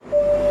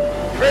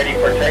Ready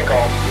for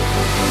takeoff.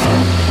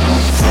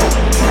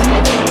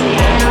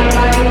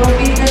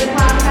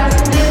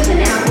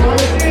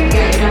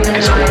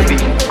 It's going to be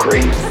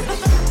great.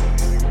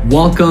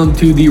 Welcome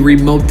to the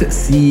Remote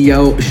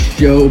CEO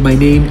Show. My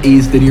name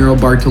is Danilo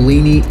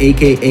Bartolini,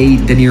 aka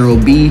Danilo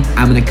B.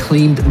 I'm an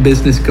acclaimed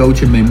business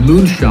coach, and my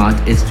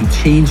moonshot is to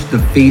change the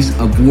face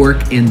of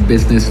work and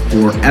business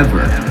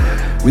forever.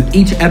 With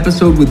each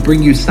episode, we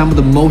bring you some of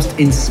the most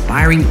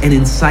inspiring and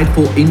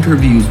insightful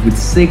interviews with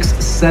 6,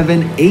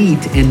 7,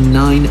 8, and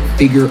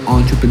 9-figure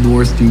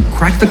entrepreneurs to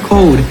crack the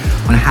code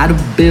on how to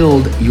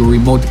build your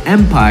remote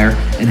empire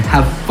and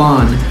have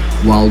fun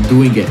while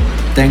doing it.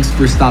 Thanks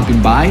for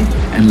stopping by,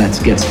 and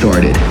let's get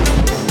started.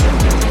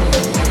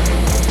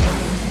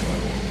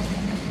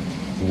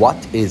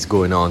 What is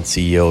going on,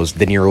 CEOs?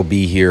 Danilo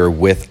B here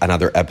with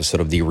another episode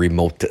of the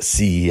Remote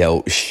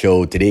CEO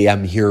Show. Today,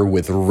 I'm here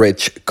with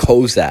Rich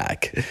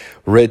Kozak.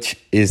 Rich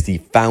is the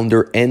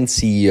founder and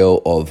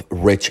CEO of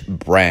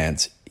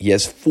RichBrands. He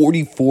has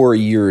 44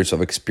 years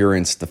of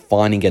experience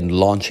defining and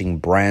launching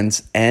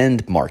brands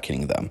and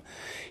marketing them.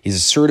 He's a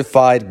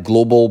certified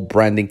global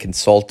branding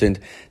consultant,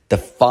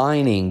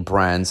 defining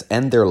brands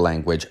and their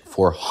language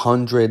for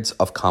hundreds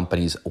of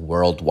companies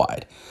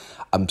worldwide.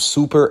 I'm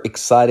super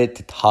excited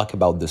to talk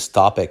about this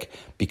topic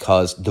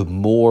because the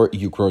more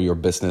you grow your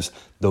business,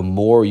 the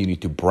more you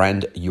need to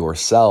brand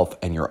yourself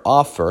and your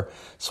offer.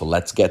 So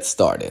let's get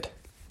started.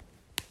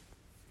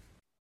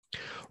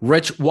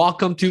 Rich,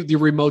 welcome to the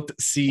Remote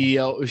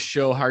CEO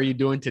Show. How are you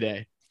doing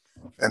today?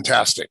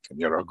 Fantastic.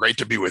 Great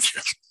to be with you.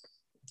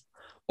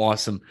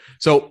 Awesome.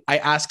 So I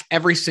ask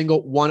every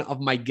single one of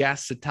my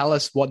guests to tell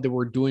us what they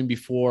were doing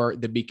before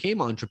they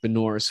became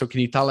entrepreneurs. So can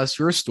you tell us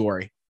your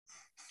story?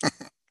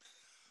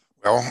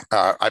 Well,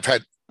 I've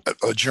had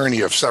a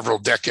journey of several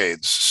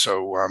decades.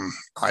 So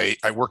I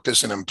worked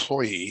as an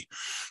employee,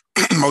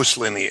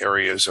 mostly in the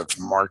areas of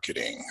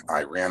marketing.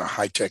 I ran a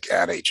high-tech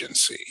ad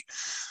agency,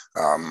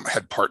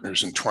 had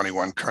partners in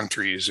 21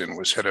 countries, and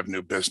was head of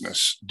new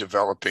business,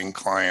 developing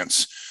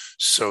clients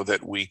so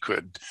that we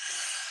could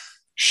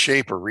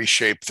shape or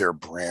reshape their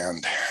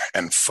brand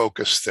and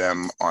focus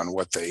them on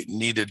what they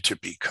needed to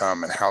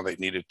become and how they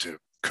needed to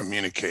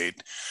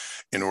communicate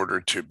in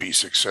order to be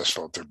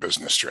successful at their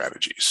business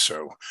strategies.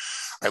 So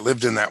I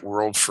lived in that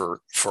world for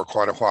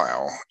quite a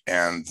while,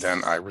 and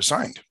then I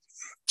resigned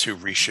to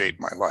reshape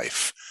my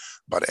life,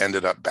 but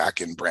ended up back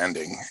in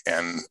branding.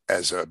 And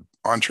as an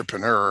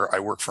entrepreneur,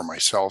 I work for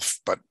myself,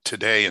 but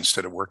today,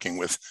 instead of working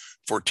with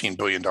 $14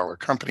 billion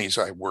companies,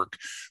 I work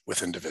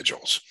with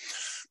individuals,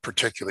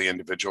 particularly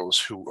individuals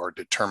who are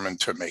determined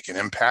to make an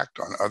impact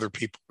on other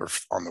people or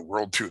on the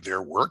world through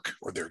their work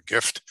or their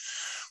gift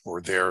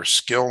or their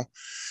skill.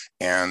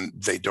 And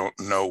they don't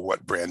know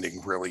what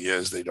branding really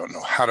is. They don't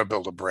know how to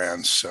build a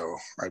brand. So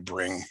I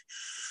bring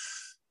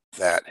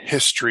that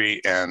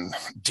history and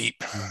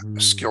deep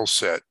skill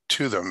set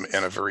to them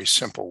in a very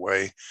simple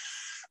way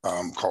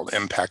called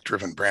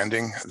impact-driven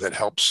branding that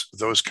helps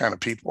those kind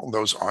of people,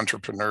 those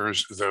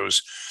entrepreneurs,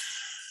 those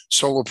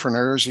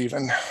solopreneurs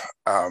even,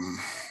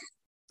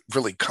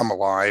 really come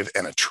alive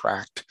and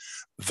attract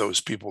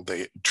those people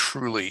they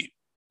truly,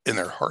 in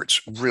their hearts,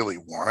 really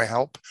want to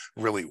help,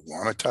 really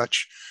want to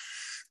touch,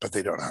 but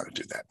they don't know how to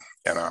do that.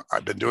 And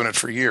I've been doing it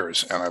for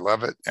years, and I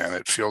love it, and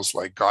it feels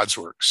like God's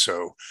work.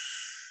 So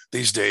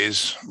these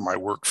days, my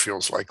work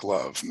feels like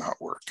love, not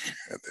work,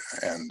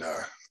 and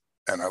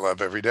I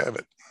love every day of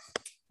it.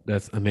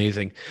 That's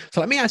amazing. So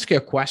let me ask you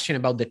a question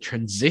about the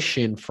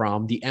transition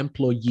from the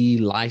employee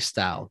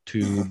lifestyle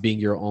to being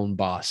your own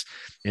boss.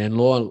 And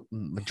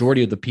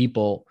majority of the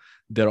people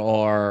that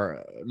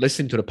are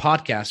listening to the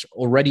podcast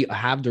already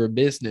have their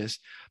business,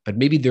 but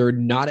maybe they're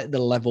not at the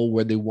level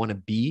where they want to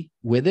be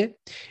with it.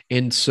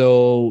 And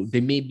so they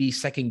may be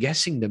second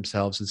guessing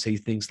themselves and say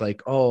things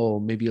like, oh,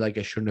 maybe like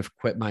I shouldn't have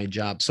quit my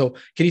job. So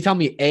can you tell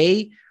me,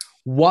 A,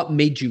 what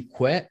made you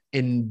quit?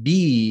 And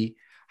B,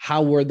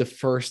 how were the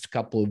first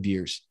couple of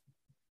years?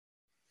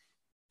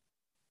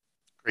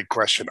 Great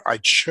question. I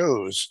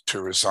chose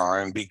to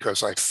resign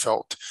because I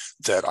felt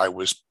that I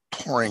was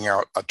pouring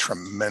out a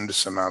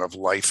tremendous amount of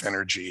life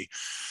energy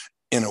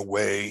in a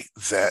way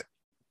that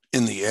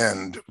in the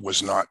end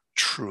was not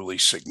truly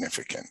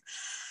significant.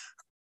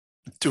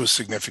 It was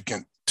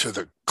significant to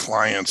the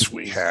clients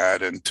we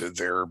had and to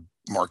their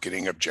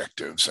marketing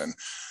objectives,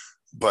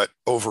 but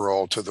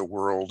overall to the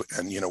world.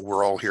 And,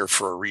 we're all here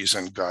for a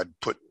reason. God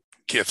put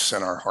gifts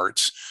in our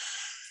hearts.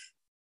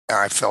 And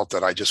I felt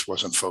that I just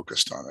wasn't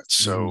focused on it.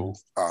 So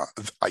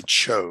I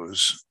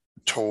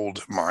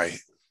told my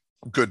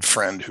good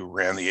friend who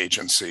ran the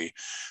agency,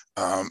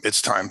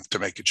 it's time to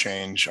make a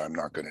change. I'm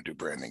not going to do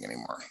branding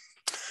anymore.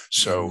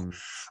 So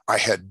I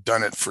had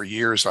done it for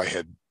years. I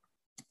had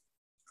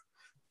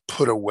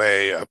put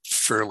away a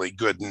fairly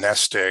good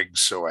nest egg,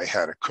 so I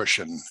had a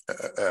cushion,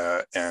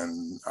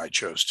 and I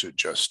chose to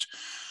just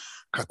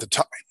cut the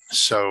tie.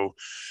 So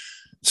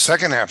the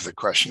second half of the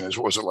question is,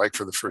 what was it like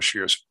for the first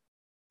years?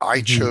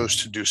 I chose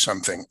to do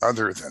something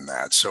other than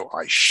that. So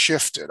I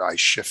shifted. I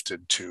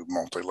shifted to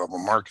multi-level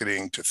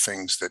marketing, to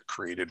things that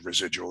created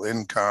residual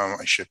income.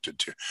 I shifted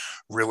to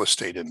real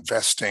estate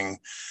investing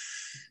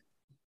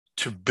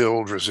to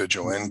build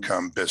residual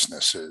income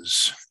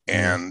businesses.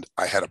 And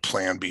I had a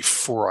plan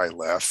before I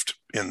left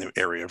in the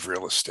area of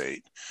real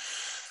estate.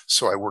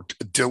 So I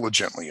worked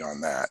diligently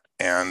on that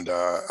and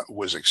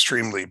was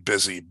extremely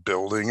busy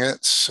building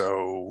it.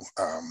 So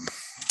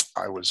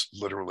I was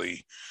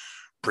literally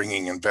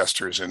bringing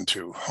investors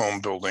into home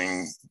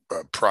building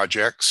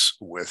projects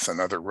with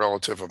another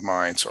relative of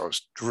mine. So I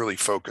was really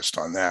focused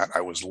on that. I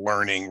was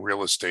learning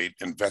real estate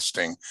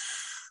investing,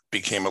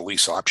 became a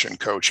lease option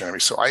coach and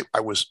everything. So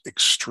I was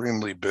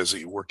extremely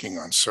busy working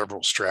on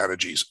several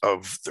strategies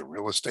of the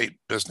real estate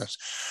business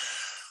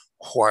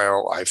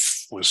while I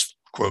was,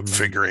 quote,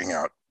 figuring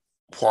out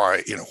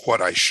why,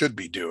 what I should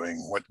be doing,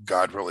 what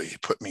God really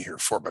put me here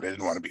for, but I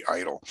didn't want to be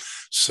idle.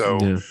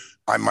 So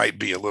I might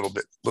be a little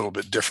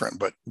bit different,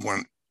 but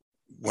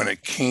when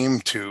it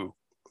came to,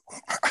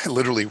 I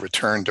literally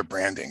returned to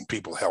branding.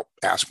 People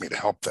asked me to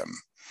help them.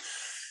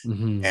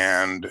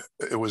 And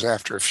it was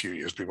after a few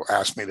years, people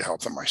asked me to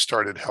help them. I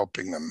started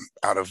helping them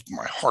out of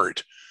my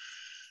heart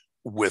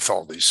with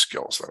all these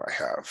skills that I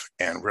have,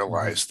 and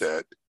realized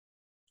that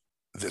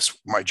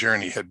my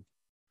journey had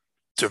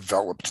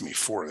developed me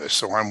for this.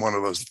 So I'm one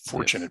of those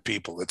fortunate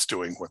people that's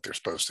doing what they're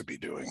supposed to be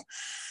doing.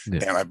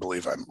 And I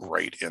believe I'm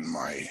right in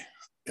my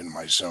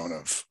zone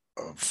of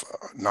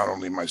not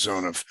only my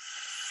zone of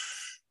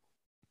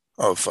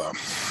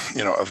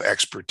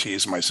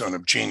expertise, my zone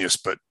of genius,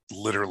 but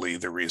literally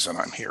the reason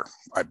I'm here.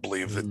 I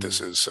believe that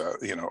this is,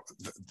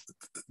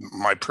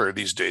 my prayer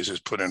these days is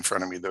put in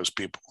front of me those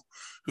people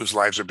whose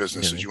lives or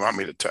businesses you want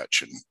me to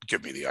touch, and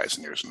give me the eyes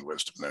and ears and the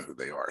wisdom to know who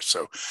they are.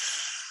 So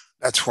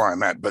that's where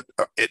I'm at. But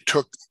it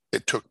took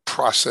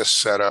process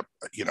setup.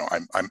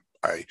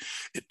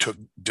 It took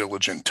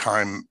diligent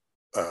time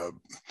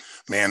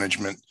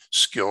management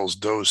skills.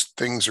 Those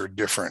things are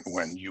different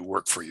when you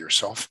work for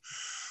yourself,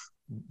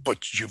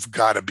 but you've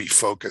got to be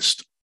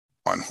focused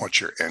on what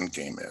your end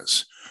game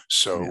is.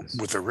 So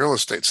with the real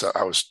estate side,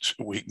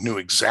 we knew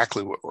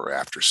exactly what we're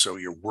after. So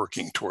you're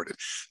working toward it.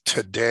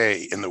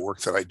 Today, in the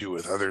work that I do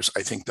with others,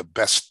 I think the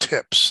best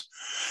tips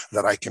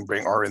that I can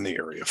bring are in the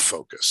area of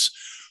focus.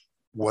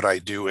 What I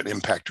do in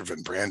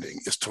impact-driven branding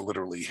is to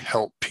literally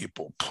help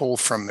people pull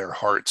from their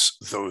hearts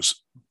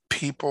those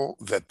people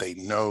that they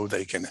know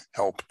they can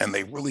help, and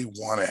they really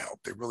want to help.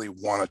 They really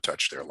want to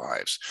touch their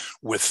lives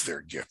with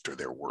their gift or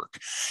their work.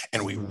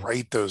 And we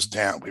write those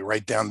down. We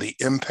write down the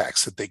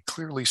impacts that they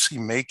clearly see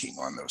making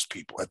on those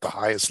people at the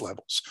highest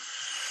levels.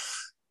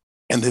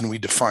 And then we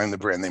define the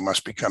brand they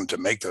must become to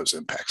make those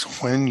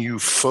impacts. When you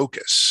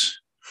focus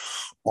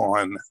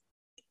on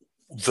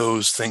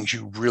those things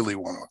you really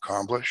want to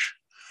accomplish,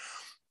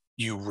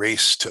 you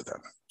race to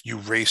them. You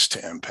race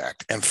to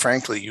impact. And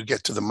frankly, you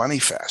get to the money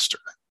faster,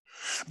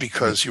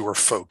 because you are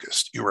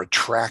focused, you're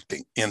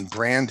attracting. In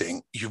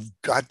branding, you've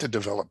got to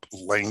develop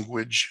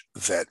language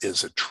that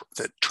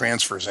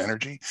transfers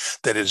energy,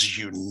 that is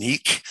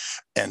unique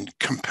and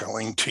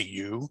compelling to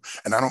you.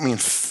 And I don't mean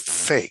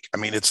fake. I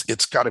mean,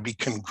 it's got to be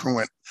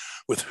congruent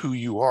with who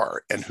you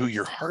are and who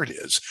your heart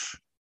is.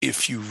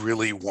 If you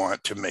really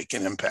want to make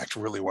an impact,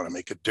 really want to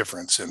make a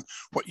difference in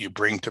what you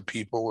bring to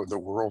people or the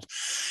world.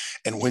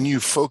 And when you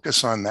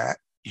focus on that,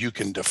 you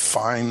can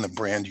define the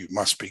brand you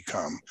must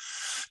become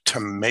to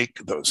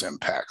make those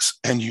impacts,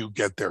 and you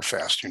get there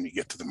faster and you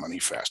get to the money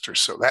faster.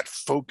 So that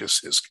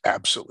focus is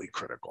absolutely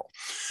critical.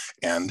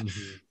 And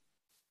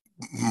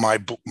my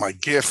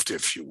gift,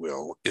 if you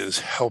will, is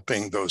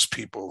helping those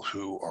people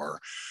who are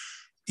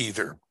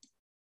either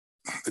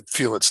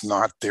feel it's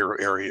not their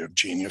area of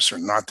genius or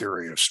not their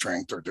area of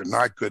strength, or they're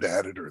not good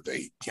at it, or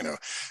they,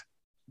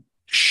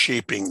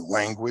 shaping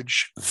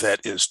language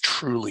that is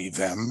truly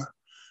them.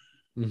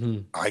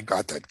 I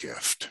got that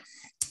gift.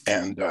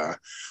 And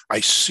I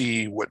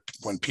see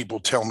when people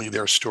tell me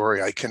their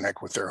story, I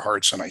connect with their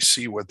hearts and I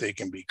see what they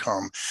can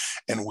become.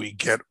 And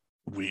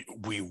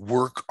we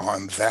work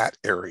on that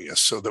area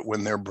so that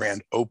when their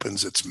brand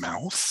opens its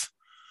mouth,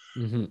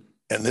 and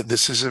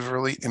this is a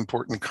really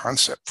important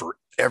concept for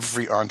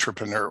every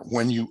entrepreneur.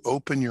 When you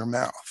open your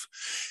mouth,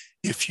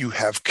 if you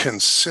have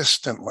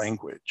consistent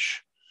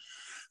language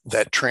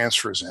that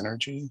transfers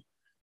energy,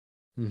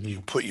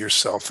 you put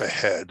yourself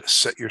ahead,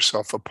 set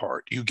yourself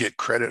apart. You get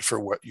credit for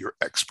what you're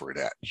expert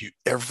at.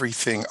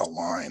 Everything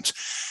aligns.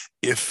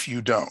 If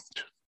you don't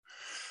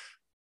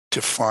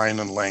define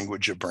and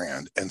language a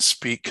brand and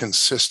speak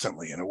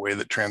consistently in a way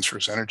that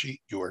transfers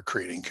energy, you are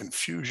creating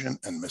confusion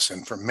and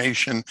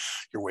misinformation.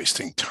 You're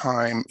wasting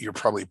time. You're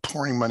probably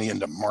pouring money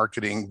into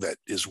marketing that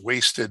is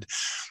wasted,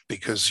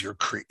 because you're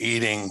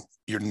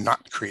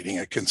not creating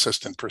a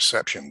consistent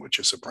perception, which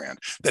is a brand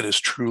that is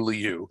truly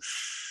you.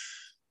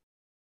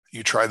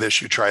 You try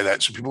this, you try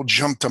that. So people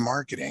jump to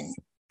marketing.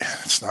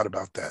 It's not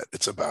about that.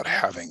 It's about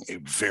having a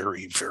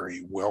very,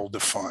 very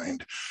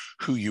well-defined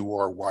who you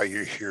are, why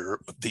you're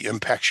here, the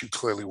impacts you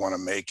clearly want to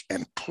make,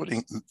 and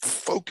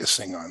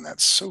focusing on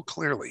that so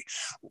clearly,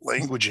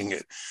 languaging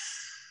it.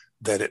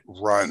 that it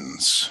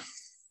runs.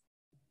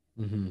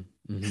 Mm-hmm.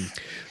 Mm-hmm.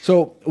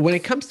 So when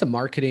it comes to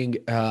marketing,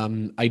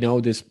 I know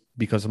this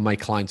because of my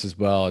clients as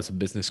well as a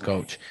business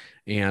coach.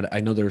 And I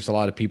know there's a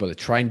lot of people that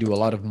try and do a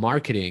lot of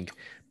marketing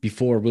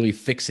before really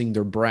fixing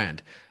their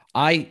brand.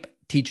 I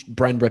teach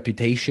brand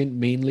reputation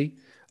mainly,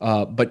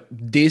 but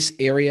this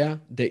area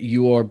that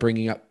you are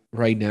bringing up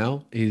right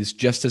now is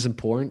just as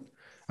important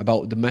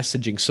about the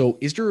messaging. So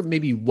is there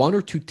maybe one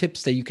or two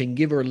tips that you can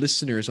give our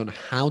listeners on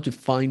how to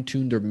fine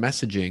tune their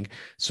messaging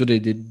so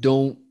that they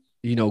don't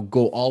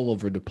go all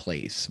over the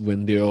place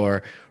when they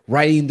are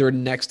writing their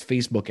next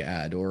Facebook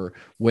ad or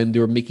when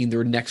they're making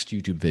their next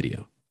YouTube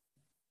video?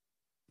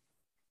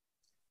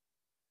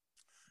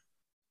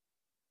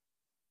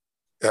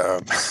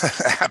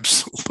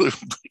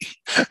 Absolutely.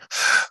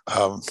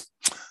 Um,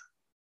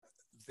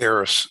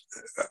 there's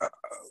uh,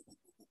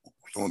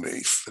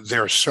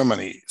 there are so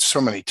many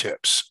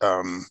tips.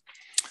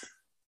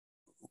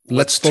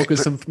 Let's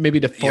focus on maybe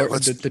yeah,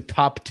 let's the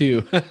top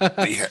two.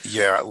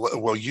 yeah.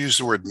 We'll use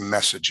the word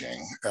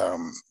messaging.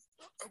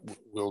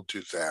 We'll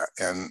do that,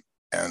 and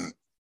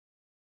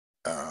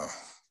uh,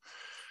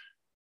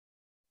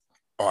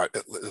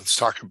 let's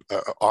talk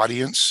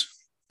audience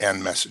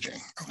and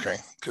messaging, okay?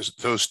 Because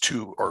those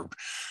two are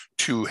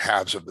two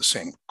halves of the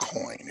same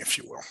coin, if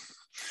you will.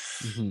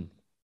 Mm-hmm.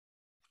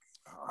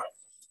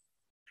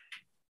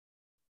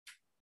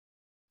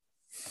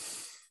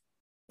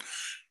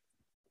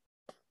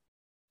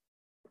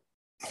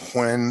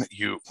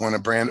 When a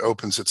brand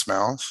opens its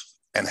mouth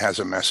and has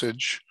a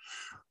message,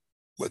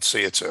 let's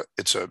say it's a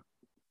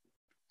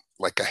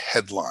like a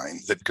headline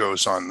that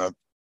goes on the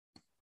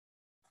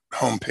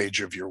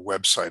homepage of your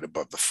website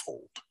above the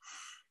fold,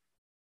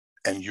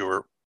 and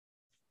you're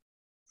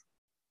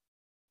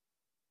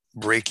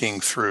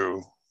breaking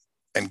through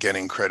and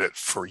getting credit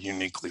for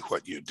uniquely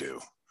what you do.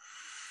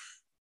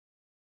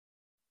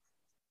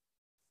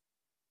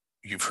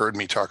 You've heard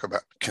me talk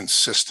about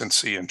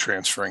consistency and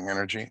transferring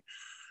energy.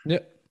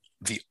 Yep.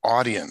 The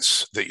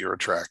audience that you're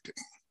attracting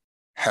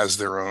has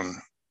their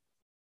own,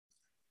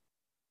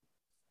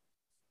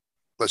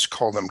 let's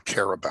call them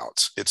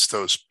careabouts. It's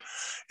those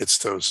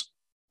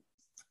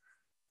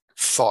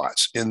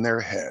thoughts in their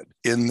head,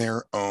 in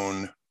their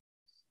own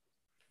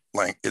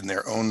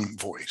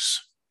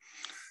voice,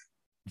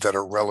 that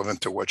are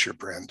relevant to what your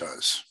brand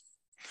does.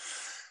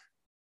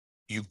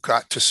 You've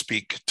got to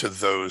speak to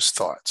those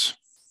thoughts.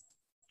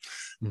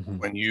 Mm-hmm.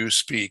 When you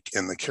speak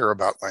in the care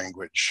about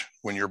language,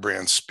 when your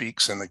brand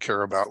speaks in the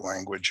care about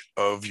language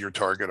of your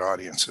target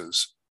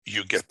audiences,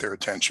 you get their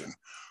attention.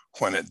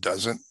 When it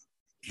doesn't,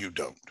 you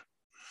don't.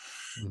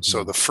 Mm-hmm.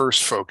 So the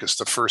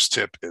first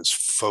tip is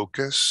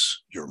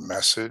focus your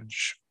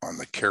message on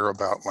the care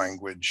about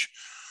language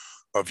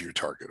of your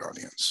target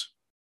audience.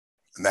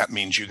 And that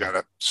means you got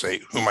to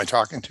say, who am I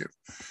talking to?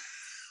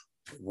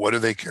 What do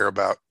they care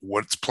about?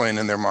 What's playing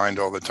in their mind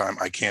all the time?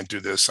 I can't do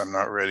this. I'm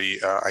not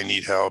ready. I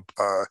need help.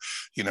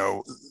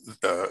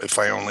 If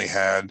I only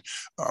had,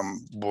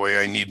 boy,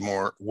 I need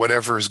more.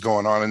 Whatever is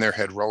going on in their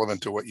head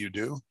relevant to what you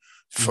do,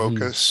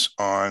 focus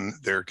on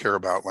their care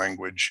about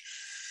language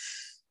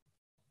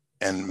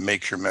and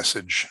make your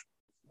message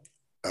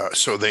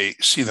so they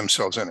see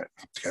themselves in it.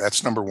 Okay,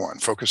 that's number one.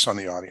 Focus on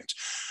the audience.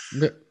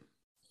 Okay,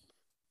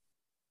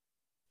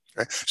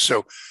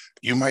 so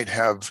you might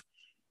have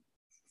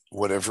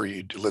whatever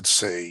you do. Let's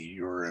say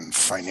you're in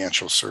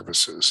financial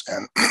services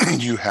and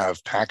you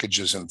have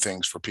packages and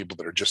things for people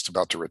that are just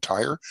about to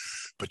retire,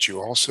 but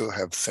you also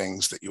have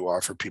things that you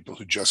offer people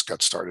who just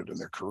got started in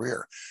their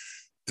career.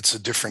 It's a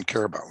different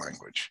care about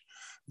language.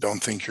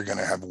 Don't think you're going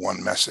to have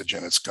one message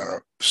and it's going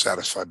to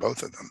satisfy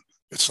both of them.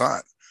 It's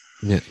not.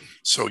 Yeah.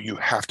 So you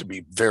have to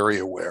be very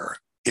aware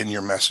in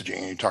your messaging.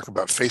 And you talk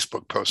about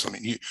Facebook posts. I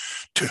mean,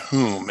 to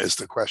whom is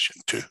the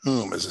question? To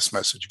whom is this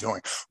message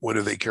going? What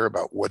do they care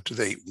about? What do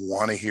they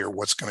want to hear?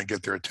 What's going to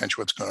get their attention?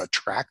 What's going to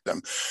attract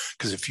them?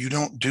 Because if you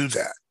don't do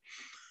that,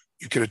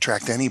 you could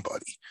attract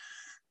anybody,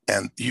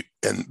 and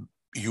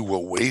you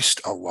will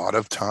waste a lot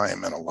of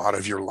time and a lot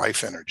of your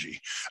life energy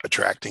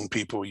attracting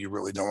people you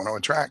really don't want to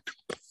attract,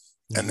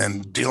 and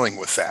then dealing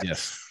with that.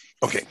 Yes.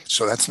 Okay,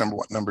 so that's number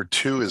one. Number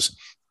two is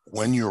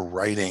when you're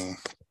writing.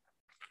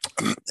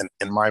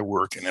 In my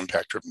work in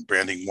impact-driven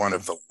branding, one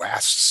of the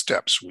last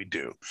steps we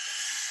do,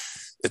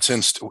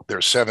 there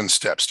are 7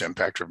 steps to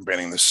impact-driven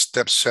branding. The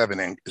step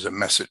 7 is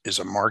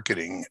a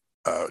marketing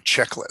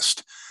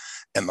checklist.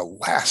 And the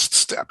last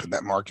step in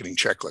that marketing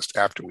checklist,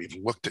 after we've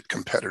looked at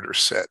competitor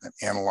set and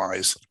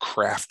analyzed,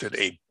 crafted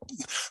a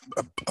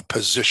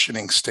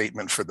positioning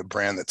statement for the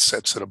brand that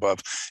sets it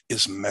above,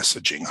 is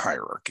messaging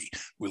hierarchy.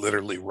 We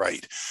literally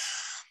write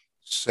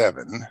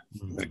 7.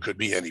 It could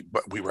be any,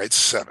 but we write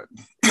 7.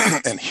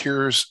 And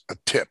here's a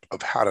tip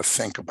of how to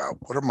think about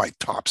what are my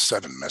top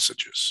 7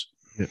 messages.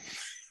 Yeah.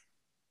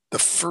 The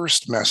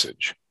first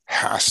message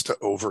has to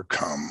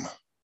overcome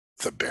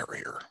the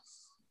barrier.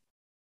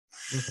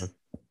 Okay.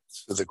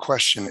 So the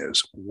question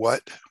is,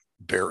 what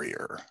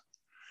barrier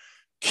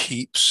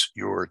keeps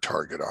your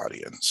target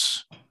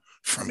audience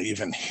from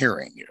even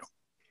hearing you,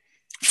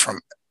 from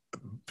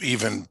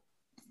even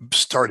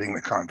starting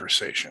the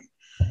conversation.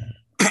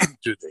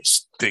 Do they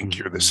think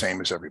you're the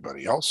same as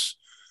everybody else?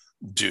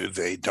 Do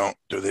they don't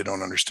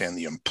understand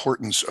the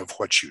importance of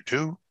what you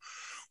do?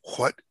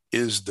 What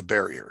is the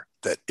barrier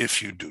that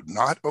if you do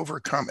not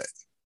overcome it,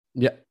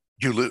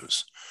 you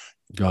lose?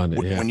 Got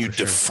it. Yeah, when you for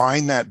sure.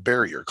 define that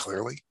barrier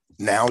clearly,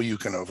 now you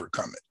can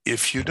overcome it.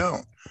 If you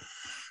don't,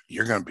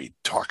 you're going to be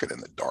talking in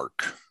the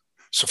dark.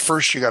 So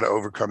first you got to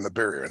overcome the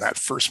barrier. And that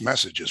first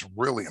message is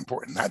really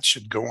important. That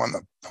should go on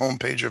the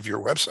homepage of your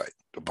website,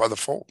 Above the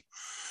Fold.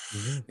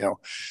 Mhm. You know,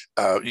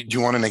 do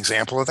you want an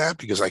example of that?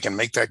 Because I can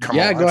make that come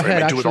alive. Go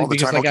ahead. I do it all the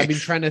Because time. like I've been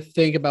trying to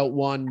think about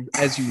one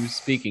as you were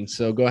speaking.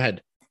 So go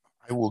ahead.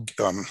 I will.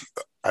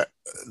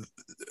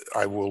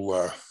 I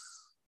will.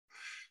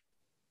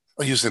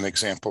 I'll use an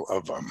example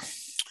of I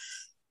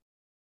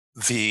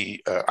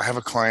have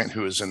a client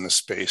who is in the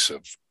space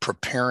of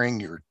preparing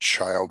your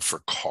child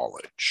for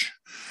college,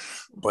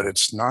 but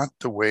it's not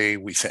the way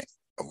we think.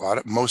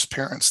 Most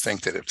parents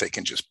think that if they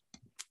can just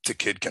the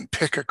kid can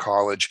pick a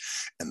college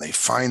and they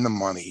find the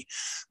money,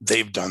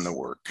 they've done the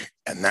work,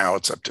 and now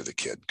it's up to the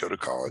kid. Go to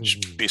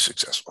college, be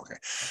successful. Okay,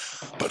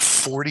 but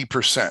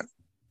 40%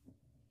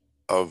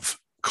 of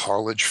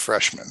college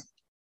freshmen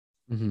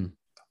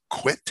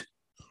quit,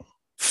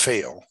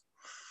 fail,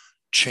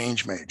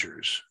 change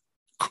majors,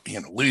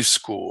 leave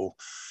school,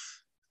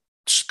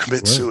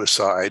 commit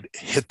suicide,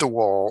 hit the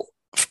wall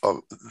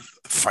of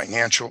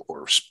financial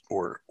or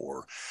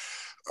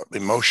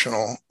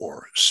emotional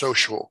or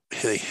social.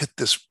 They hit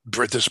this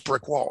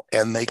brick wall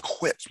and they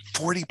quit.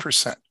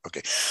 40%.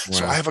 Okay. Wow.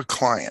 So I have a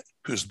client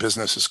whose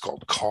business is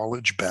called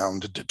College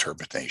Bound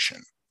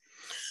Determination.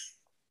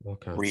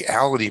 Okay.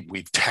 Reality,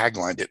 we've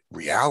taglined it,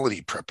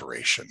 reality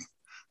preparation,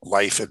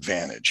 life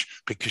advantage,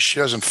 because she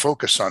doesn't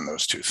focus on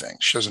those two things.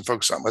 She doesn't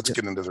focus on, let's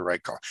get into the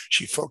right college.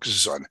 She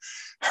focuses on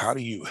how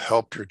do you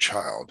help your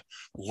child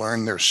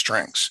learn their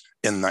strengths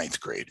in 9th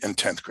grade and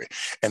 10th grade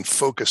and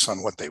focus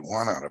on what they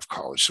want out of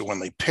college. So when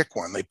they pick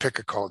one, they pick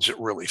a college that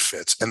really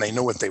fits and they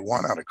know what they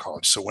want out of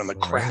college. So when the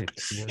crap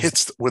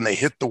hits, when they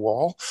hit the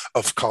wall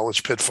of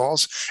college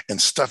pitfalls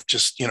and stuff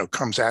just,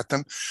 comes at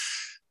them,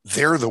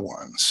 they're the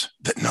ones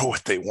that know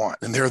what they want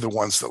and they're the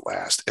ones that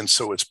last. And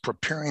so it's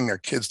preparing their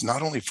kids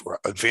not only for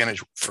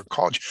advantage for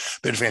college,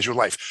 but advantage of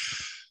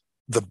life.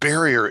 The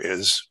barrier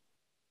is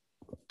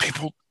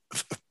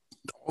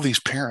all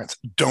these parents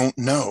don't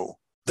know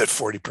that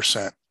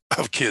 40%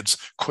 of kids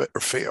quit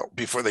or fail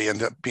before they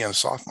end up being a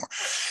sophomore.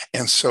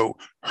 And so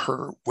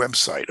her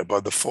website,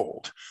 Above the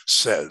Fold,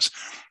 says,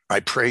 I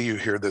pray you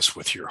hear this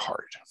with your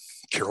heart.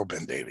 Carol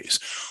Ben Davies.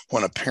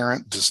 When a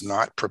parent does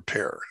not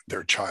prepare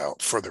their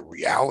child for the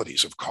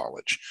realities of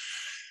college,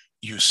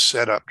 you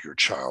set up your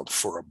child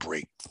for a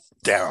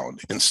breakdown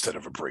instead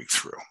of a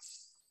breakthrough.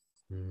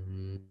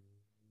 Mm-hmm.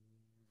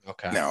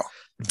 Okay. Now,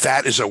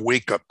 that is a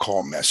wake-up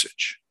call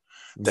message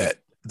that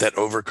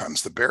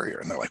overcomes the barrier.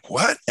 And they're like,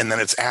 what? And then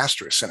it's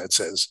asterisk and it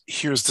says,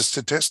 here's the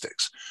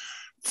statistics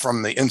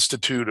from the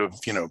Institute of,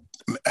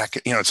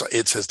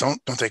 it says,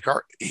 don't take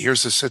art.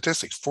 Here's the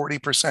statistics,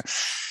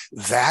 40%.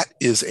 That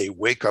is a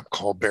wake-up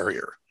call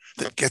barrier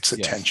that gets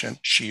attention. Yes.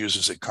 She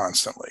uses it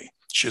constantly.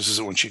 She uses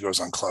it when she goes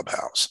on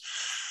Clubhouse.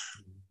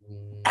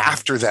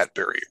 After that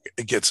barrier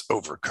gets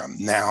overcome,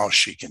 now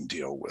she can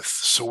deal with,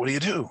 so what do you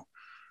do?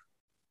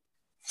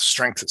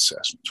 Strength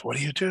assessments. What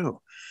do you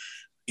do?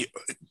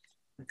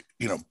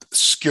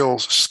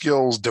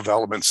 Skills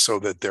development so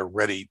that they're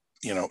ready,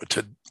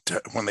 to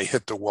when they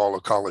hit the wall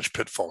of college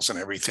pitfalls and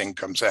everything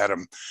comes at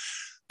them,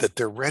 that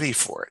they're ready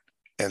for it.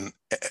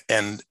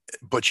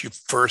 But you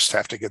first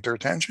have to get their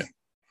attention.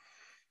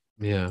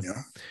 Yeah.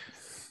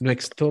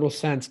 Makes total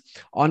sense.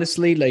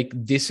 Honestly, like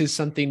this is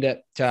something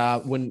that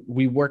when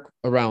we work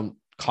around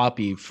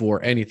copy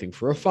for anything,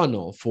 for a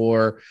funnel,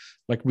 for,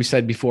 like we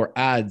said before,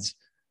 ads,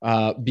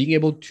 being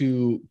able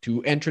to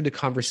enter the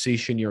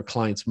conversation in your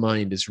client's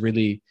mind is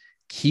really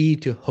key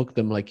to hook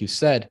them, like you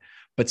said.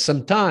 But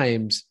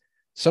sometimes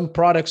some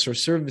products or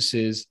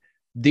services,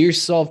 they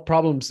solve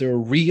problems that are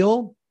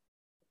real,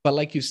 but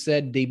like you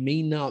said, they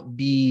may not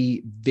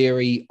be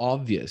very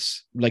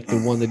obvious, like the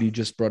one that you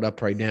just brought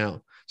up right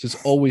now. So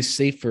it's always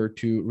safer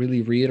to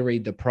really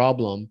reiterate the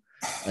problem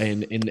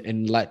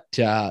and let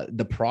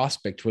the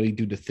prospect really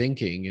do the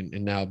thinking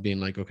and now being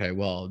like, okay,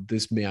 well,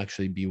 this may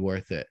actually be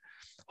worth it.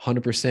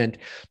 100%.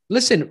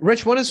 Listen,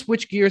 Rich, I want to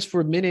switch gears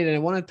for a minute and I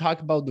want to talk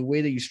about the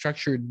way that you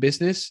structured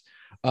business.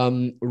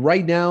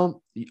 Right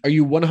now, are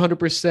you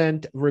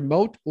 100%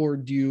 remote or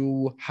do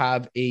you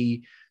have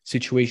a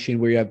situation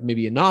where you have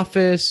maybe an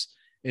office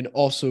and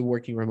also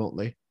working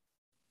remotely?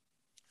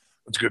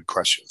 That's a good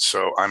question.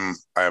 So I'm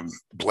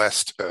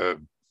blessed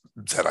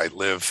that I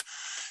live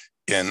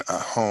in a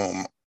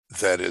home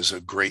that is a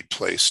great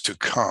place to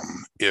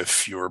come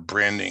if your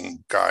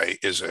branding guy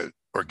is an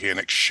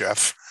organic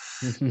chef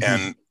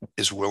and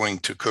is willing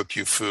to cook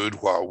you food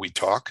while we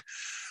talk.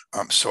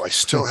 So I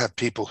still have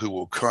people who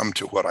will come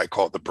to what I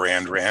call the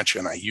brand ranch,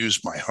 and I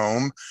use my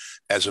home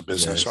as a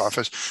business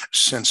office.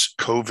 Since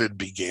COVID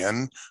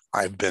began,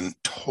 I've been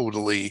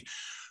totally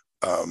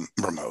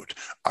remote.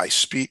 I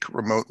speak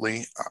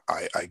remotely.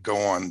 I go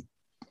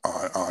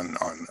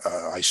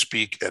I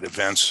speak at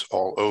events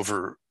all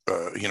over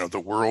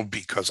the world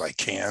because I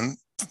can.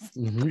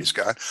 Praise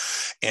God.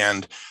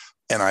 And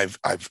I've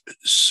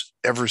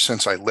ever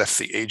since I left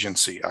the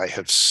agency, I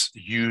have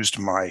used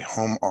my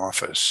home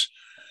office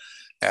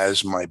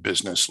as my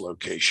business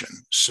location.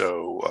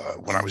 So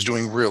when I was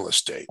doing real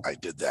estate, I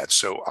did that.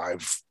 So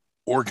I've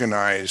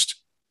organized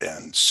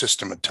and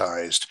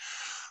systematized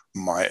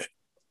my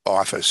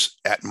office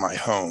at my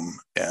home,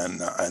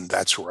 and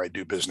that's where I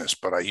do business.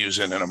 But I use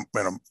it in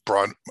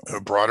a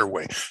broader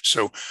way.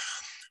 So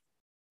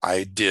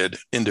I did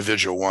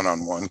individual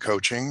one-on-one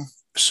coaching.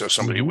 So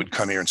somebody would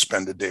come here and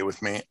spend a day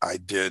with me. I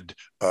did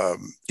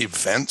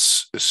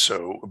events.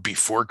 So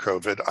before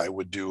COVID, I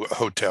would do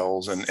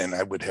hotels and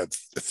I would have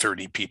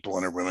 30 people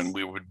in a room, and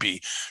we would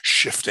be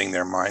shifting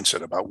their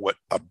mindset about what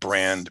a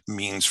brand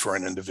means for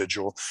an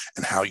individual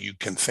and how you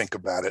can think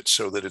about it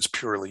so that it's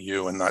purely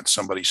you and not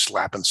somebody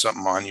slapping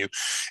something on you,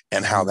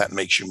 and how that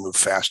makes you move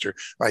faster.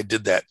 I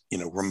did that,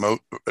 remote,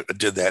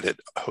 did that at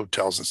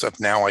hotels and stuff.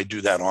 Now I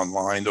do that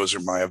online. Those are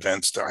my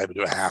events. I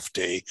do a half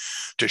day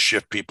to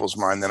shift people's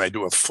mind. Then I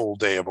do a full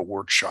day of a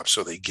workshop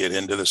so they get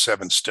into the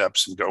 7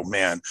 steps and go,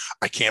 man,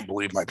 I can't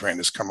believe my brand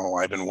is coming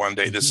alive in one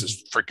day. This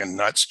is freaking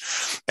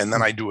nuts. And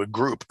then I do a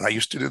group. And I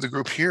used to do the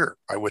group here.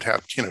 I would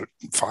have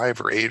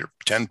 5 or 8 or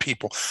 10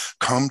 people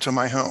come to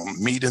my home,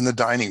 meet in the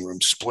dining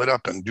room, split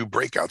up and do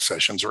breakout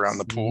sessions around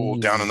the pool,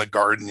 down in the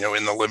garden,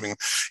 in the living,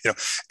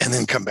 and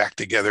then come back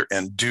together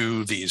and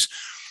do these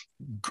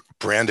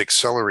brand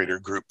accelerator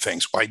group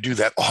things. I do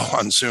that all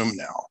on Zoom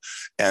now.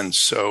 And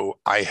so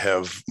I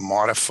have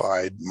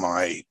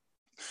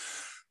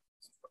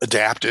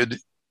adapted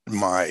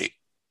my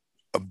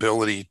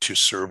ability to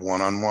serve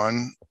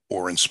one-on-one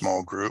or in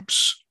small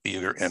groups,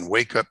 either in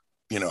wake up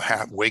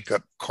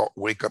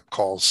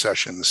call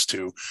sessions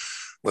to,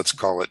 let's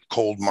call it,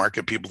 cold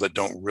market people that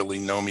don't really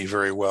know me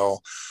very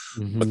well,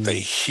 but they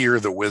hear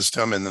the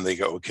wisdom and then they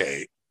go,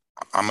 okay,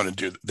 I'm going to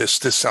do this.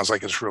 This sounds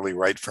like it's really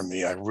right for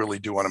me. I really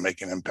do want to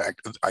make an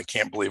impact. I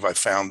can't believe I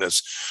found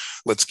this.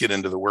 Let's get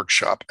into the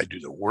workshop. I do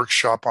the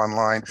workshop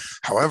online.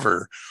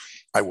 However,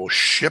 I will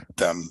ship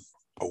them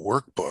a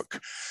workbook,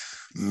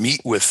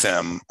 meet with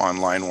them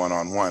online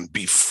one-on-one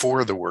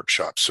before the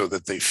workshop so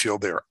that they feel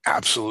they're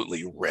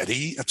absolutely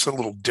ready. It's a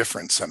little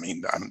difference. I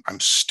mean, I'm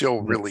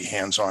still really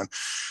hands-on.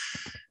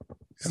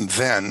 And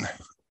then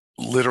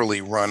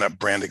literally run a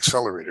brand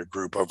accelerator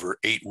group over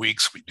 8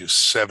 weeks. We do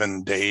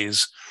 7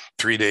 days,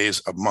 3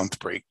 days, a month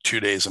break, 2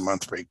 days, a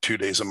month break, 2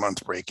 days, a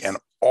month break. And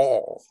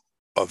all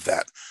of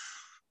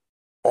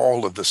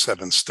the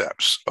 7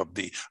 steps of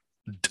the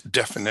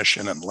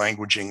definition and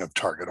languaging of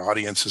target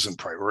audiences and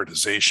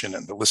prioritization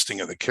and the listing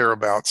of the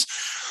careabouts.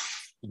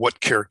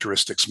 What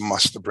characteristics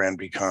must the brand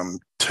become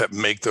to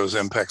make those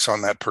impacts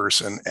on that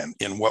person, and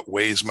in what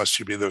ways must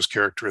you be those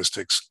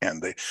characteristics,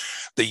 and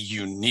the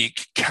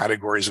unique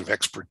categories of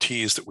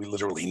expertise that we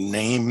literally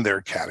name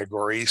their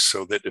categories,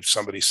 so that if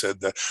somebody said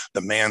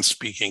the man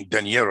speaking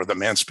Daniel or the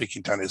man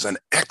speaking Tan is an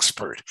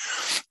expert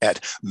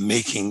at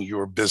making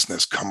your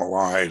business come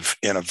alive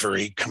in a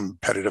very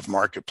competitive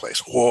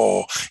marketplace.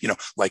 Whoa,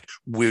 like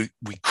we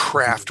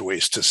craft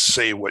ways to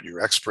say what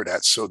you're expert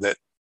at so that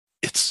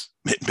it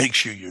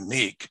makes you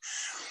unique.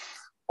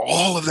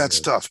 All of that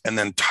stuff, and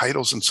then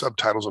titles and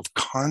subtitles of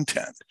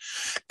content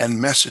and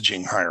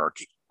messaging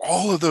hierarchy,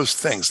 all of those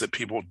things that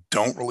people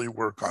don't really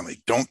work on. They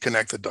don't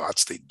connect the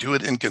dots. They do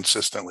it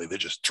inconsistently. They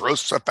just throw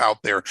stuff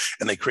out there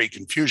and they create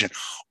confusion.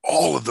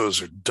 All of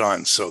those are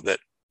done so that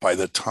by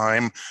the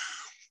time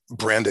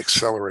Brand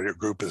Accelerator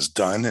Group is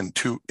done in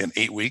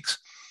 8 weeks,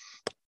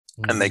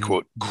 and they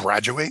quote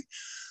graduate,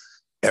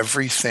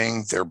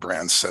 everything their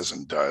brand says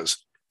and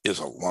does is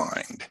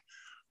aligned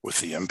with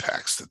the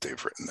impacts that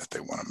they've written that they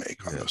want to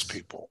make on those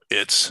people.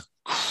 It's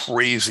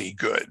crazy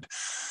good.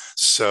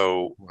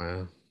 So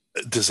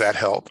does that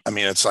help? I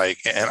mean, it's like,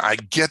 and I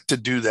get to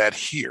do that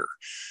here.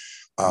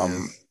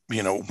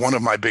 One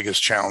of my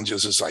biggest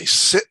challenges is I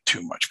sit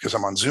too much because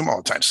I'm on Zoom all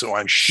the time. So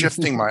I'm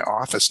shifting my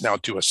office now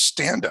to a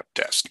stand-up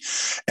desk,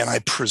 and I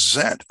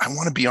present. I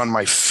want to be on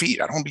my feet.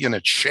 I don't want to be in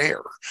a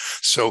chair.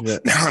 So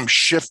now I'm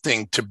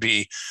shifting to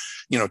be,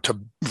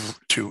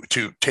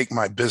 to take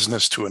my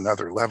business to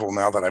another level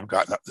now that I've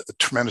gotten a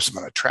tremendous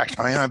amount of traction.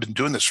 I mean, I've been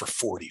doing this for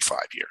 45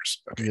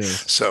 years. Okay.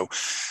 So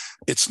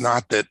it's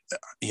not that,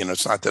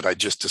 I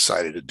just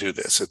decided to do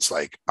this. It's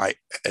like,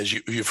 as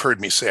you've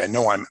heard me say, I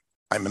know I'm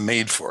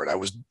made for it. I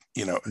was,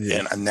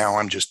 and now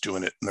I'm just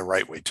doing it in the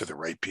right way to the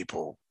right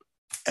people.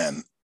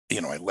 And,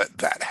 I let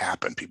that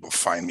happen. People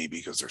find me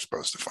because they're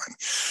supposed to find me.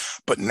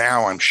 But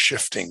now I'm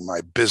shifting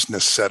my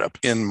business setup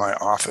in my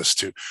office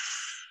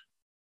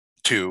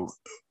to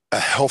a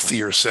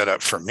healthier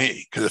setup for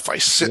me. Because if I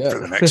sit for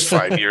the next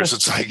 5 years,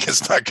 it's like,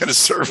 it's not going to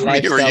serve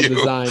lifestyle me or you.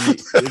 Design.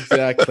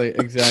 Exactly.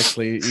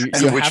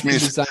 You have to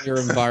design your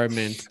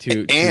environment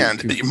to.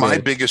 My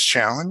biggest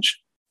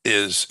challenge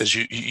is, as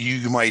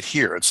you might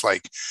hear, it's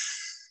like,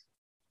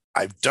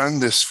 I've done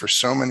this for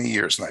so many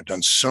years, and I've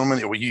done so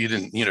many. Well, you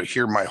didn't,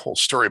 hear my whole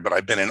story, but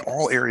I've been in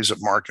all areas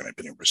of marketing. I've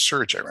been in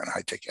research. I ran a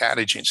high-tech ad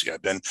agency.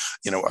 I've been,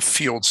 a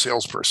field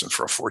salesperson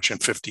for a Fortune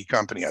 50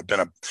 company. I've been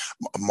a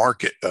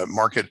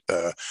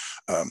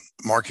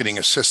marketing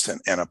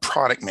assistant and a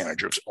product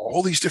manager of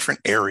all these different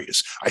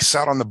areas. I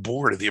sat on the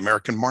board of the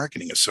American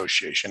Marketing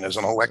Association as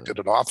an elected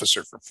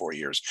officer for 4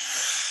 years.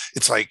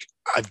 It's like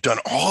I've done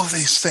all of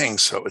these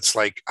things, so it's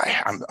like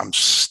I'm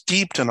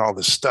steeped in all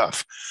this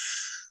stuff.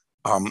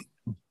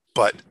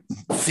 But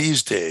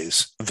these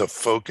days, the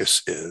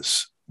focus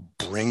is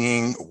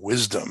bringing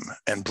wisdom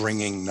and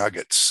bringing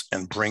nuggets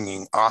and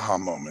bringing aha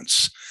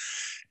moments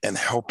and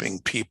helping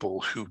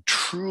people who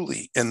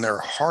truly in their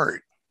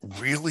heart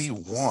really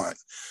want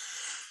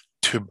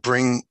to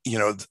bring,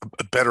 a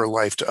better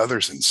life to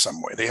others in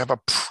some way. They have a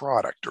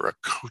product or a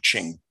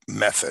coaching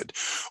method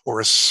or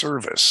a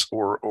service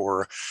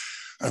or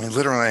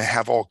literally I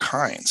have all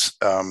kinds.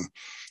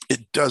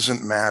 It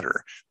doesn't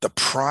matter. The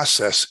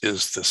process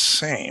is the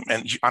same.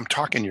 And I'm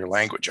talking your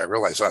language. I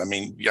realize that.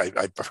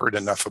 I've heard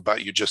enough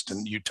about you just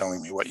in you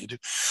telling me what you do.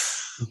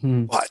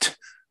 Mm-hmm. But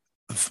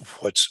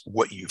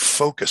what you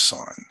focus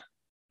on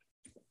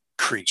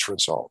creates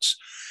results.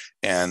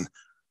 And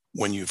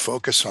when you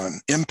focus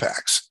on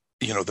impacts,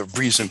 the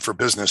reason for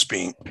business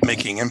being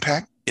making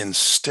impact,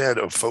 instead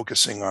of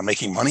focusing on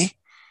making money,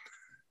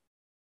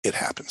 it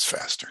happens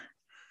faster.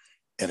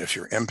 And if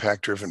you're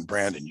impact-driven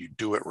brand and you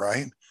do it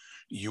right,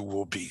 you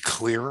will be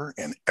clearer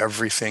in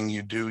everything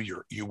you do.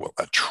 You will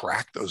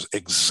attract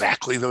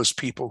exactly those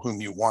people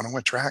whom you want to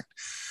attract,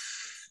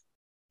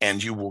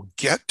 and you will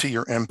get to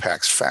your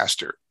impacts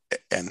faster.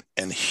 And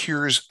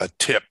here's a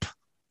tip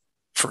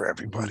for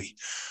everybody.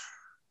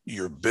 Mm-hmm.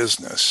 Your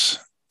business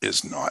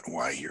is not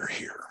why you're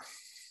here.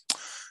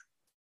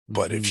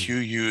 But if you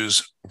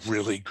use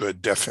really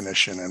good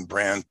definition and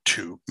brand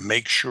to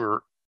make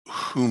sure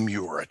whom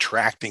you are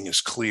attracting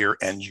is clear,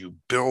 and you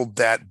build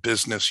that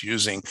business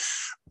using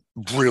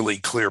really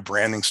clear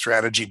branding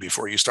strategy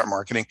before you start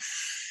marketing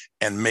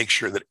and make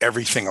sure that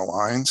everything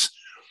aligns,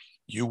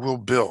 you will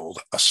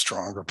build a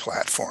stronger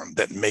platform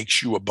that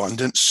makes you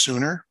abundant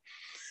sooner.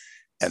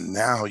 And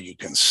now you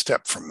can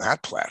step from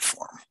that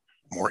platform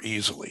more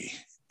easily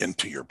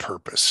into your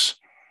purpose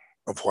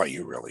of why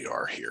you really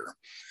are here.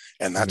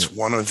 And that's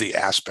one of the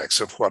aspects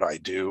of what I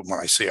do. When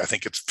I say I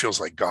think it feels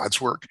like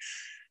God's work,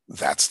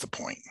 that's the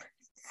point.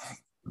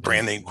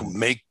 Branding will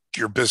make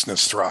your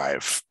business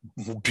thrive.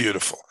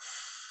 Beautiful.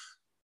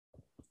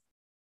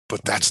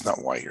 But that's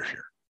not why you're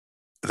here.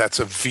 That's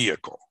a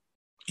vehicle.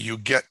 You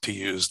get to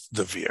use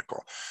the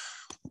vehicle.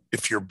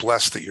 If you're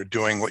blessed that you're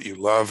doing what you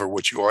love or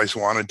what you always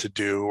wanted to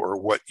do or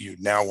what you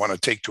now want to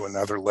take to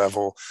another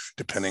level,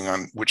 depending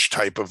on which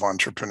type of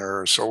entrepreneur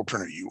or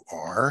solopreneur you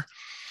are,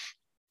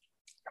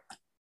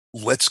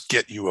 let's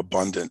get you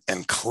abundant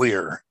and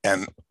clear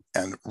and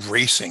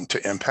racing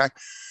to impact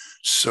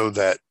so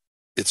that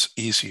it's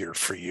easier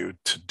for you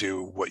to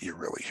do what you're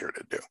really here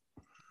to do.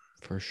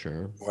 For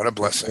sure. What a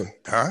blessing,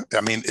 huh?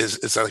 Is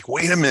that like,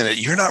 wait a minute,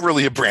 you're not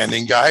really a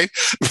branding guy.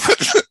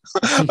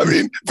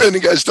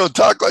 Branding guys don't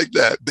talk like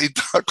that. They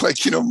talk like,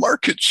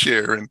 market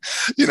share and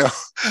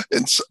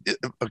so,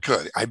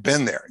 good. I've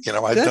been there,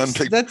 but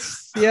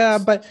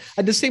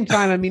at the same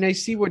time, I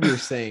see what you're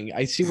saying.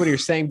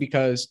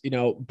 Because,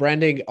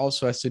 branding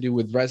also has to do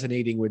with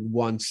resonating with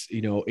one's,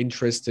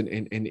 interest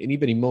and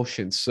even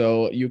emotions.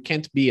 So you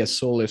can't be a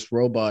soulless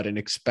robot and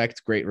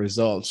expect great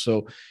results.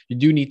 So you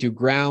do need to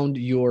ground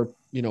your,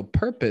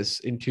 purpose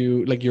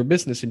into like your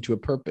business into a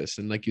purpose.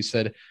 And like you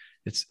said,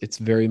 it's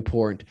very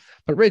important.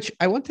 But Rich,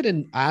 I wanted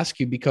to ask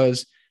you,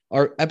 because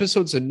our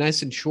episodes are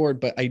nice and short,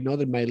 but I know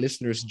that my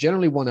listeners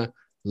generally want to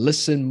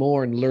listen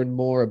more and learn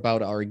more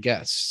about our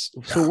guests.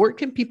 So where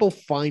can people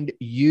find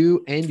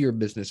you and your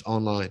business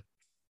online?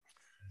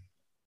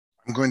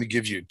 I'm going to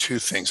give you two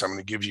things. I'm going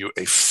to give you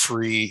a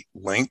free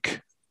link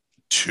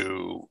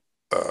to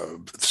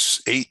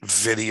 8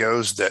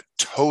 videos that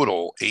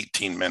total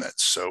 18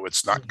 minutes. So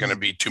it's not going to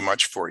be too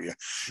much for you.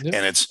 Yep.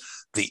 And it's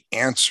the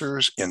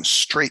answers in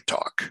straight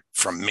talk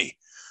from me.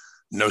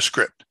 No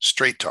script,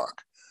 straight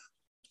talk,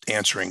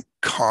 answering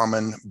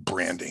common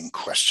branding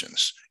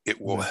questions.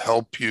 It will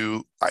help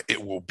you.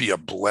 It will be a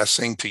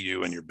blessing to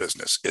you and your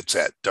business. It's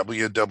at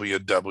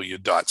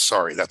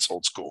www. That's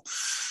old school.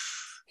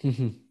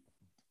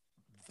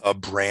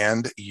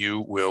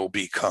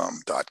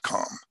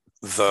 thebrandyouvillbecome.com.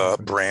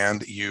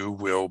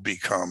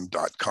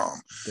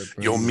 thebrandyouvillbecome.com.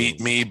 You'll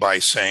meet me by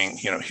saying,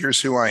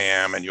 here's who I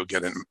am, and you'll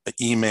get an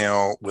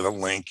email with a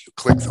link. You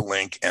click the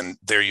link, and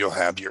there you'll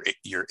have your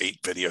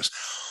 8 videos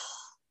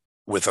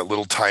with a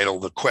little title.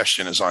 The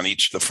question is on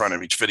the front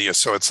of each video.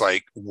 So it's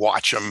like,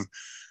 watch them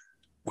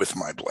with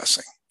my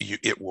blessing.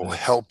 It will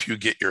help you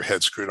get your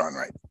head screwed on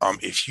right.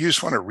 If you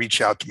just want to reach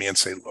out to me and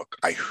say, look,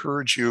 I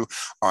heard you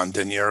on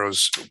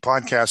Daniero's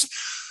podcast.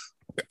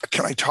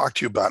 Can I talk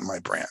to you about my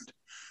brand?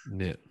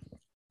 Yeah.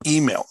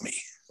 Email me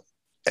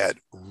at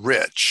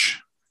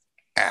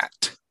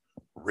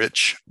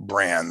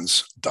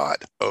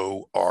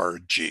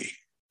rich@richbrands.org.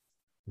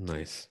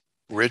 Nice.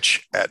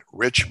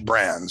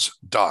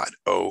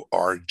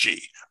 rich@richbrands.org.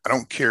 I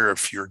don't care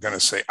if you're going to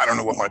say, I don't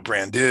know what my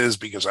brand is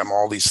because I'm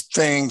all these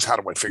things. How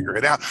do I figure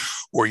it out?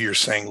 Or you're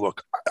saying,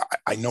 look,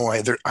 I know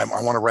I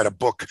want to write a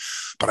book,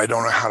 but I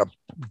don't know how to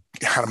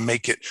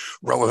make it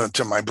relevant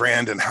to my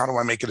brand. And how do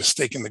I make it a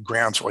stake in the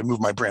ground so I move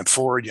my brand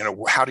forward?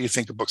 How do you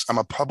think of books? I'm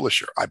a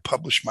publisher. I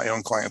publish my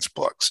own clients'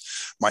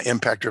 books. My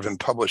impact-driven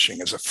publishing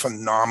is a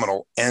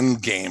phenomenal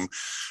end game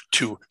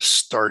to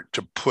start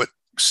to put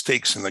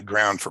stakes in the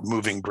ground for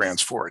moving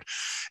brands forward.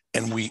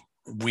 And we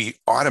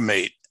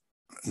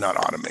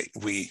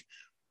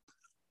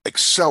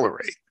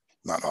accelerate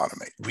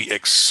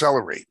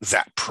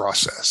that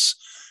process.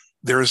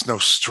 There is no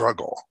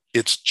struggle.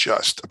 It's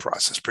just a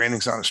process.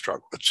 Branding's not a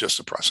struggle. It's just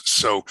a process.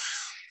 So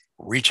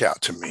reach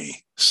out to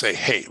me, say,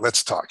 hey,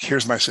 let's talk.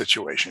 Here's my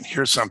situation.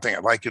 Here's something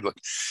I'd like you to look,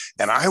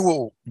 and I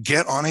will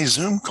get on a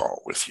Zoom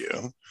call with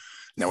you.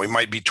 Now, we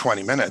might be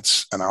 20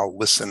 minutes and I'll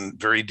listen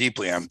very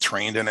deeply. I'm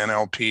trained in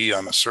NLP.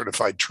 I'm a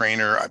certified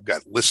trainer. I've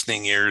got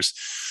listening ears,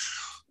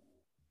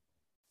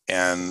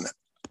 and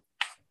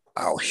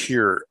I'll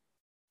hear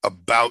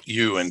about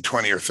you in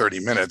 20 or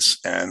 30 minutes,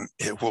 and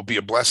it will be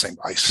a blessing.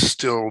 I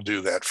still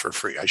do that for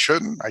free. I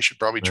shouldn't. I should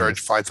probably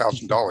charge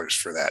 $5,000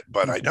 for that,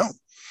 but I don't.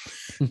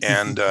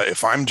 And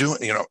if I'm doing,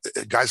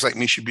 guys like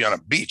me should be on a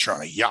beach or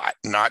on a yacht,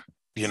 not,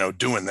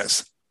 doing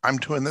this. I'm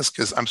doing this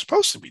because I'm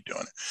supposed to be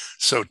doing it.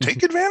 So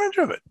take advantage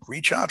of it.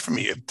 Reach out for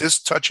me. If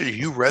this touches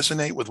you,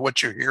 resonate with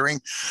what you're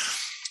hearing,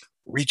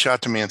 reach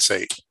out to me and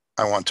say,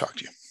 I want to talk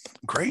to you.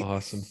 Great.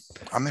 Awesome.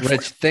 I'm there.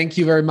 Rich, thank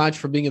you very much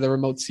for being in the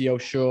Remote CEO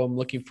Show. I'm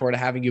looking forward to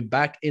having you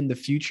back in the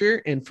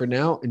future. And for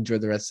now, enjoy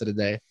the rest of the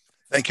day.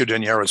 Thank you,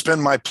 Danielle. It's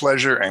been my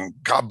pleasure, and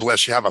God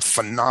bless you. Have a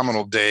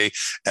phenomenal day.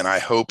 And I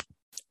hope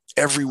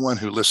everyone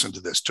who listened to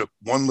this took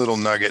one little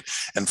nugget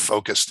and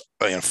focuses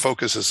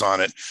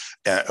on it,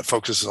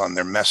 focuses on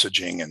their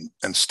messaging,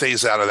 and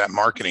stays out of that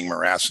marketing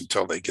morass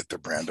until they get their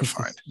brand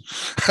defined.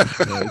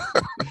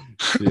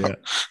 Yeah.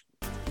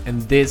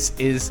 And this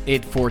is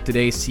it for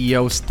today,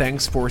 CEOs.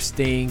 Thanks for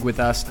staying with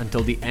us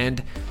until the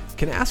end.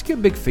 Can I ask you a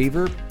big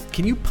favor?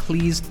 Can you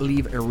please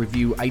leave a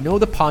review? I know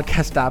the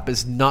podcast app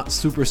is not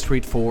super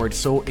straightforward,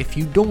 so if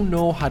you don't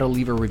know how to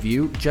leave a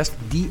review, just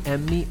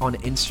DM me on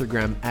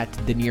Instagram at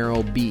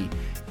DeNieroB,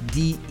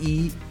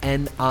 DENIEROB,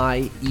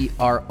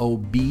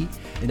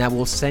 and I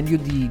will send you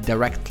the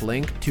direct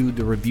link to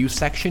the review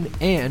section.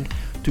 And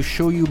to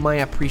show you my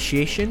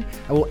appreciation,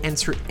 I will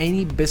answer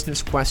any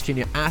business question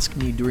you ask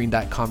me during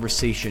that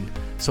conversation.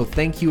 So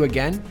thank you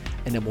again,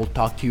 and I will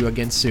talk to you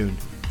again soon.